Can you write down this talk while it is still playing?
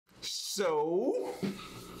So,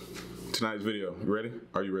 tonight's video, you ready?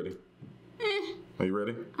 Are you ready? Are you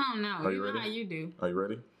ready? I don't know. Are you ready? How you do? Are you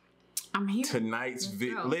ready? I'm here. Tonight's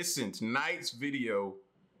video, listen, tonight's video,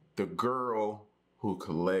 the girl who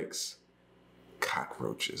collects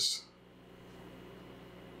cockroaches.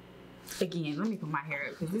 Again, let me put my hair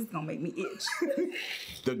up because this is going to make me itch.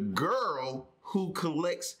 The girl who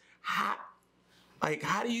collects, how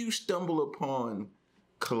do you stumble upon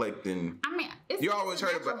collecting? I mean, it's you always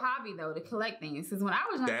heard natural about hobby though to collect things. Because when I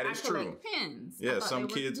was younger, I collect pins. Yeah, some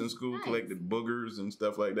kids in school collected boogers and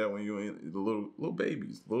stuff like that. When you were the little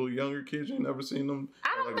babies, little younger kids, you never seen them.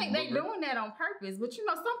 I don't think they're doing that on purpose, but you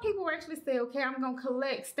know, some people actually say, "Okay, I'm gonna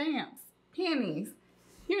collect stamps, pennies,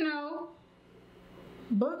 you know,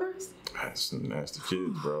 boogers." That's the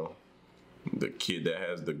kids, bro. The kid that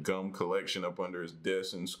has the gum collection up under his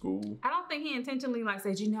desk in school. I don't think he intentionally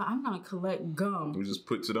said, you know, I'm gonna collect gum. He just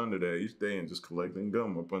puts it under there each day and just collecting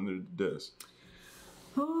gum up under the desk.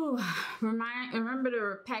 Oh, remember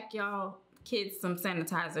to pack y'all kids some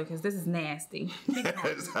sanitizer because this is nasty.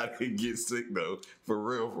 That's how they get sick though. For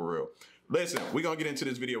real. Listen, we're gonna get into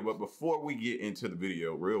this video, but before we get into the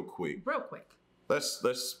video, real quick.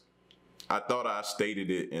 Let's I thought I stated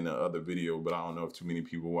it in the other video, but I don't know if too many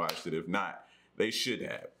people watched it. If not, they should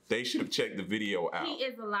have. They should have checked the video out. He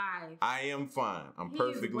is alive. I am fine. I'm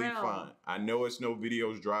perfectly fine. I know it's no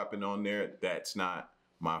videos dropping on there. That's not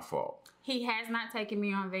my fault. He has not taken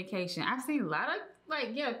me on vacation. I've seen a lot of,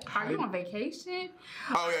 are you on vacation?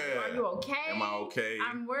 Oh, yeah. Are you okay? Am I okay?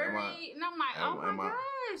 I'm worried. And I'm like, oh my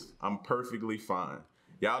gosh. I'm perfectly fine.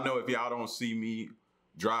 Y'all know if y'all don't see me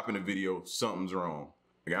dropping a video, something's wrong.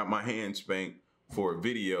 I got my hand spanked for a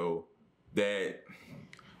video that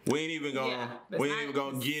we ain't even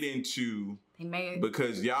gonna get into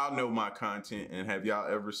because y'all know my content, and have y'all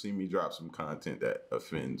ever seen me drop some content that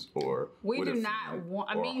offends or we do not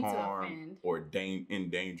want to offend or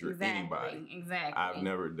endanger anybody? Exactly. I've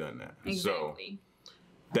never done that. Exactly. So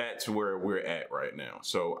that's where we're at right now.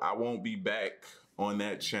 So I won't be back on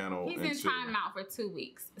that channel. He's in timeout for 2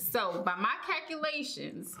 weeks. So by my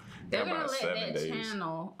calculations, they're gonna let that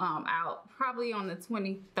channel out probably on the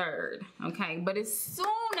 23rd. Okay, but as soon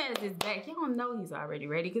as it's back, y'all know he's already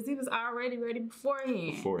ready because he was already ready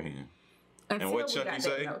beforehand. And what Chucky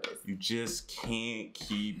say? You just can't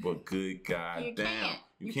keep a good guy down.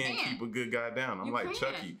 You can't keep a good guy down. I'm like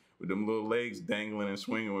Chucky with them little legs dangling and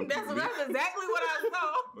swinging. When that's exactly what I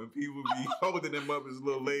saw. When people be holding them up, his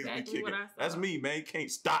little legs be kicking. That's me, man. You can't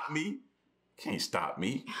stop me. Can't stop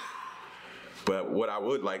me. But what I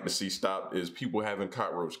would like to see stopped is people having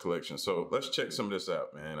cockroach collections. So let's check some of this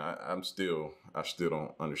out, man. I still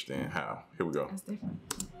don't understand how. Here we go. That's different.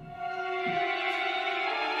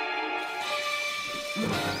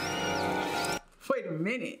 Wait a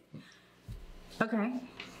minute. Okay.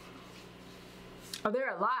 Oh,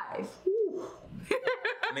 they're alive.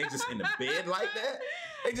 And they just in the bed like that?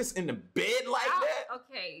 They just in the bed like that?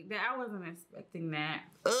 Okay, I wasn't expecting that.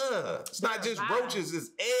 It's not just roaches,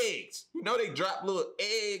 it's eggs. You know they drop little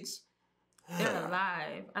eggs. They're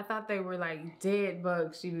alive. I thought they were like dead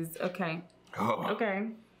bugs. She was, okay. Oh.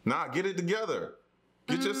 Okay. Nah, get it together.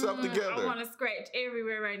 Get yourself together. I want to scratch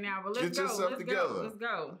everywhere right now, but let's go. Let's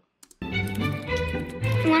go.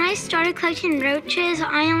 When I started collecting roaches,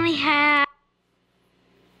 I only had...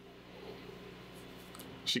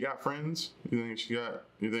 She got friends? You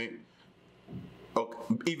think?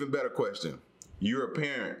 Okay, even better question. You're a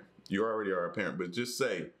parent. You already are a parent, but just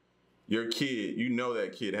say your kid, you know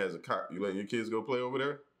that kid has a cock. You letting your kids go play over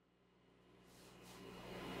there?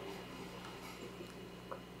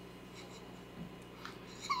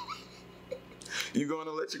 You going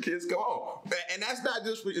to let your kids go on? And that's not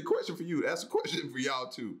just a question for you. That's a question for y'all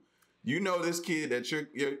too. You know this kid that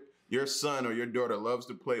your son or your daughter loves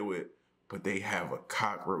to play with, but they have a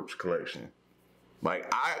cockroach collection. Like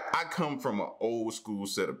I come from an old school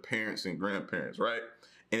set of parents and grandparents, right?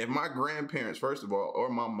 And if my grandparents, first of all, or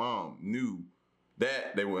my mom knew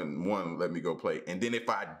that, they wouldn't want to let me go play. And then if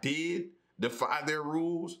I did defy their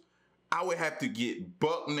rules, I would have to get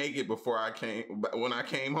buck naked when I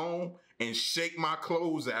came home and shake my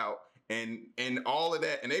clothes out and all of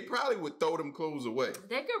that. And they probably would throw them clothes away.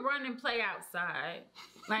 They could run and play outside.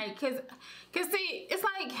 Like, cause see, it's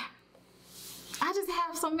like, I just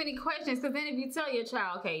have so many questions. Cause then if you tell your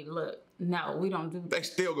child, okay, look, no, we don't do that. They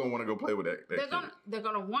still gonna want to go play with that they're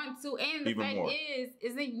gonna want to. And the fact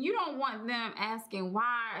is that you don't want them asking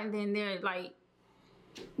why, and then they're like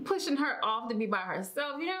pushing her off to be by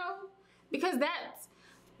herself, you know? Because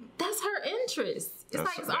that's her interest. It's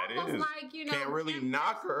almost like, you know, can't really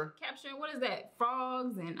knock her. Capturing, what is that?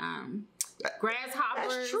 Frogs and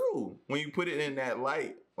grasshoppers. That's true. When you put it in that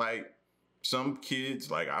light, like some kids,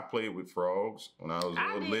 like I played with frogs when I was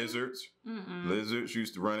little. Lizards. Lizards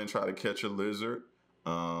used to run and try to catch a lizard.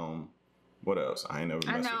 What else? I ain't never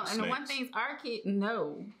messed with snakes. And the one things our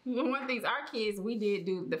kids, we did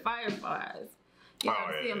do the fireflies. You know,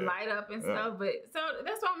 see them light up and stuff. But so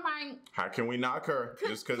that's why I'm like, how can we knock her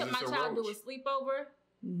just because it's a roach? Could my child do a sleepover?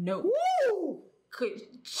 No. Woo! Could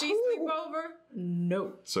she sleep over?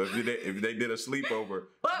 No. So if they did a sleepover,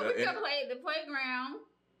 but we could play at the playground.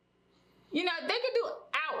 You know, they could do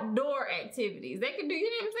outdoor activities. They could do, you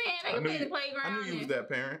know what I'm saying? They could play at the playground. I knew you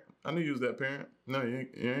was that parent. No, you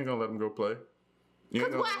ain't gonna let them go play.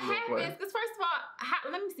 Because what happens, because first of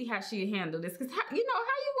all, let me see how she handled this. Because, you know,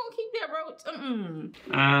 how you gonna keep that roach?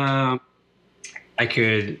 I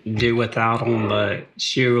could do without them, but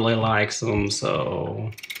she really likes them, so.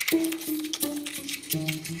 See?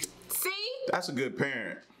 That's a good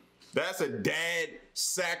parent. That's a dad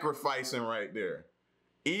sacrificing right there.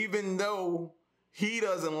 Even though he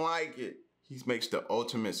doesn't like it, he makes the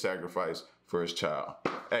ultimate sacrifice for his child.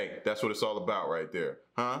 Hey, that's what it's all about right there.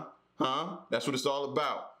 Huh? That's what it's all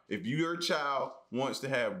about. If your child wants to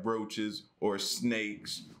have roaches or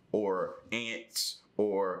snakes or ants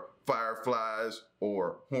or fireflies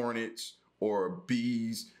or hornets or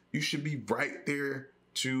bees, you should be right there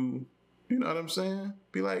to, you know what I'm saying?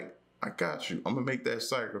 Be like, I got you. I'm going to make that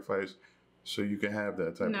sacrifice so you can have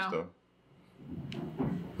that type of stuff.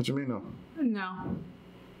 What you mean no? No.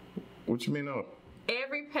 What you mean no?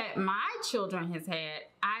 Every pet my children has had,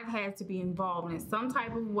 I've had to be involved in some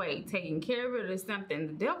type of way, taking care of it or something.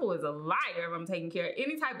 The devil is a liar if I'm taking care of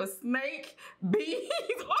any type of snake, bees,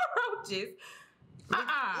 or roaches.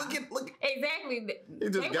 Look. Exactly.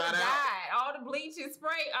 It just got out. Died. All the bleaching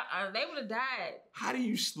spray, they would have died. How do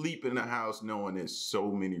you sleep in a house knowing that so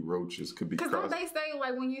many roaches could be crossed? Because they say,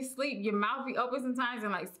 like, when you sleep, your mouth be open sometimes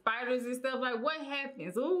and, like, spiders and stuff. Like, what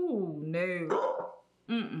happens? Ooh, no.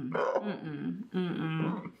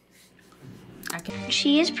 I can't.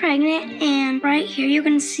 She is pregnant, and right here you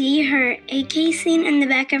can see her egg casing in the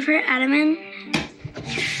back of her abdomen.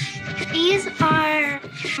 These are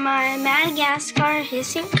my Madagascar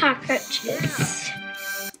hissing cockroaches.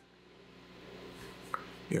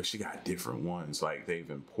 Yeah, she got different ones. Like, they've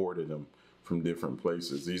imported them from different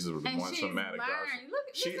places. These are the ones from Madagascar.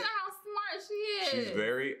 Listen to how smart she is. She's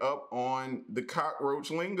very up on the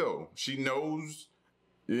cockroach lingo. She knows,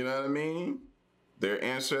 you know what I mean? Their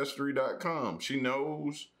ancestry.com. She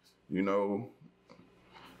knows, you know.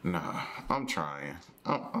 Nah, I'm trying.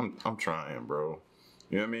 I'm trying, bro.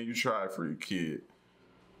 You know what I mean? You try for your kid.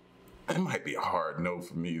 It might be a hard no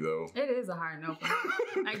for me, though. It is a hard no for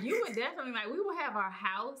me. Like, you would definitely, like, we would have our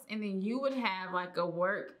house, and then you would have, like, a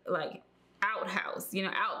work, like, outhouse, you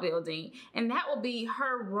know, outbuilding. And that would be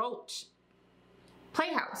her roach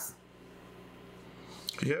playhouse.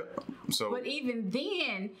 Yep. So, but even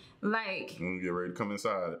then, like, when we get ready to come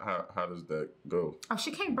inside, how does that go? Oh,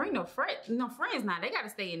 she can't bring no friends now. They got to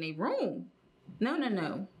stay in their room.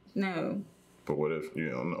 No. But what if,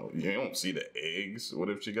 you don't see the eggs? What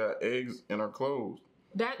if she got eggs in her clothes?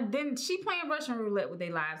 Then she playing Russian roulette with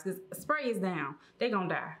their lives because spray is down. They gonna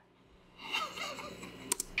die.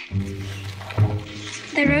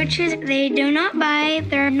 The roaches, they do not bite.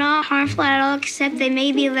 They're not harmful at all, except they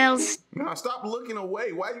may be little. No, stop looking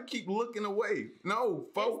away. Why you keep looking away? No,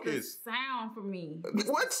 focus. It's the sound for me.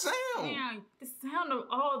 What sound? Yeah, the sound of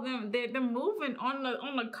all of them. They're moving on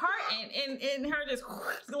the carton and her just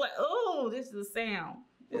like, oh, this is the sound.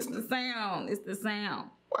 It's the sound.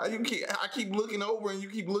 Why I keep looking over and you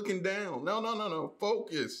keep looking down. No.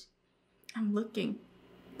 Focus. I'm looking.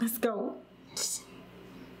 Let's go.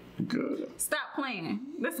 Good. Stop playing.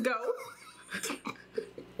 Let's go.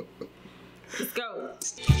 Let's go.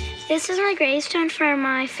 This is my gravestone for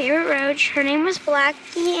my favorite roach. Her name was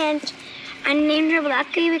Blackie, and I named her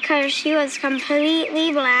Blackie because she was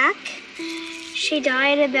completely black. She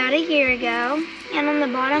died about a year ago. And on the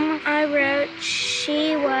bottom, I wrote,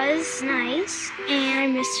 she was nice, and I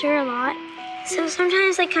missed her a lot. So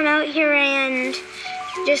sometimes I come out here and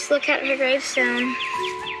just look at her gravestone.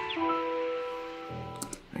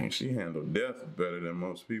 And she handled death better than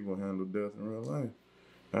most people handle death in real life.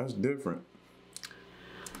 That's different.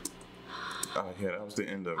 Oh yeah, that was the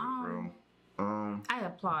end of it, bro. I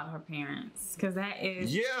applaud her parents because that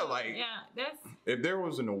is that's if there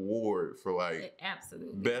was an award for like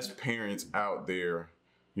absolutely best parents out there,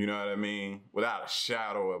 you know what I mean, without a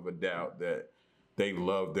shadow of a doubt that they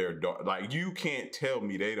love their daughter. Like, you can't tell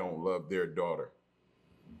me they don't love their daughter.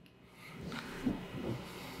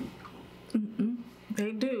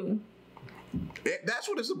 They do. That's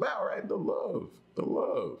what it's about, right? The love.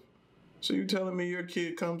 So you telling me your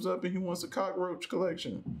kid comes up and he wants a cockroach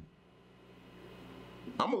collection?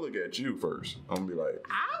 I'm gonna look at you first. I'm gonna be like,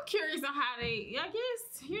 I'm curious on how they, I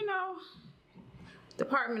guess, you know,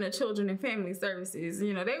 Department of Children and Family Services,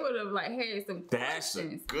 you know, they would have like had some that's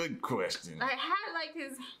questions. a good question. Like how, like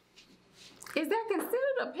is that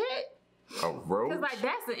considered a pet? A roach? Because like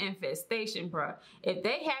that's an infestation, bro. If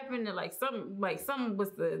they happen to like something was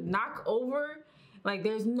to knock over, like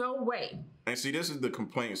there's no way. And see, this is the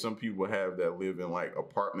complaint some people have that live in like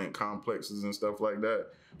apartment complexes and stuff like that.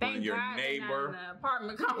 Thank God they're not in an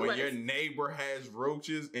apartment complex. When your neighbor has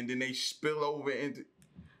roaches and then they spill over into.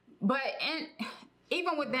 But and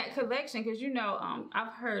even with that collection, because you know,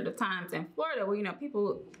 I've heard of times in Florida where you know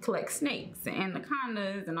people collect snakes and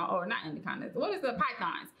anacondas and or not anacondas. What is the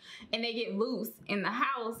pythons? And they get loose in the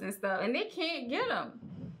house and stuff, and they can't get them.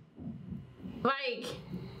 Like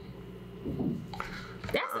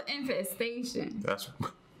that's an infestation. That's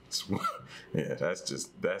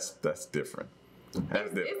different.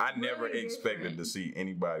 That's different. I never really expected to see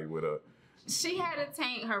anybody with a. She had a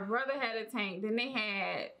tank. Her brother had a tank. Then they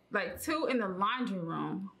had like 2 in the laundry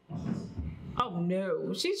room. Oh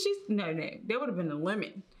no, she's no. There would have been a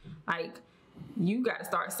limit. Like you got to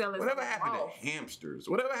start selling. Whatever happened to hamsters?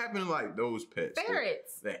 Whatever happened to like those pets?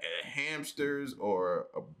 Ferrets. The hamsters or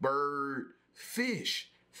a bird,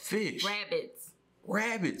 fish,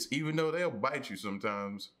 rabbits. Even though they'll bite you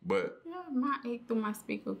sometimes, but yeah, mine ate through my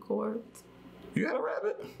speaker cords. You had a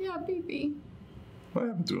rabbit? Yeah, BB. What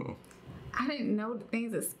happened to him? I didn't know the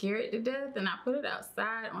things that scared it to death, and I put it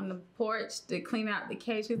outside on the porch to clean out the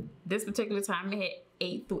cages. This particular time, it had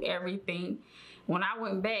ate through everything. When I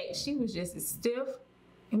went back, she was just as stiff,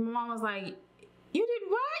 and my mom was like, "You did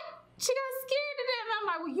what?" She got scared to death. And I'm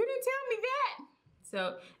like, "Well, you didn't tell me that."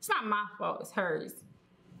 So it's not my fault; it's hers.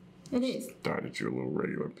 It is. Started your little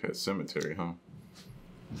regular pet cemetery, huh?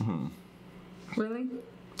 Really?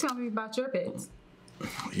 Tell me about your pets.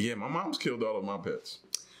 Yeah, my mom's killed all of my pets.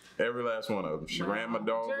 Every last one of them. She ran my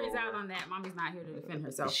dog Jury's over. out on that. Mommy's not here to defend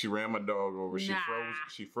herself. She ran my dog over.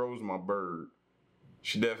 She froze my bird.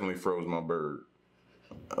 She definitely froze my bird.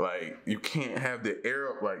 Like, you can't have the air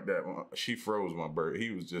up like that. She froze my bird.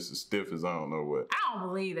 He was just as stiff as I don't know what. I don't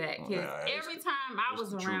believe that, because every time I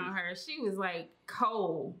was around her, she was like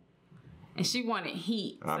cold. And she wanted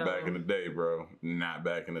heat. Not back in the day, bro. Not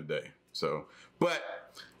back in the day. So, but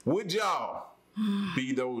would y'all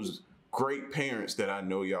be those great parents that I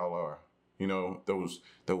know y'all are? You know, those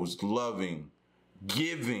loving,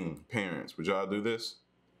 giving parents. Would y'all do this?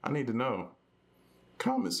 I need to know.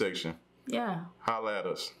 Comment section. Yeah. Holla at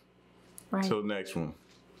us. Right. Till next one.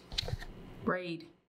 Raid.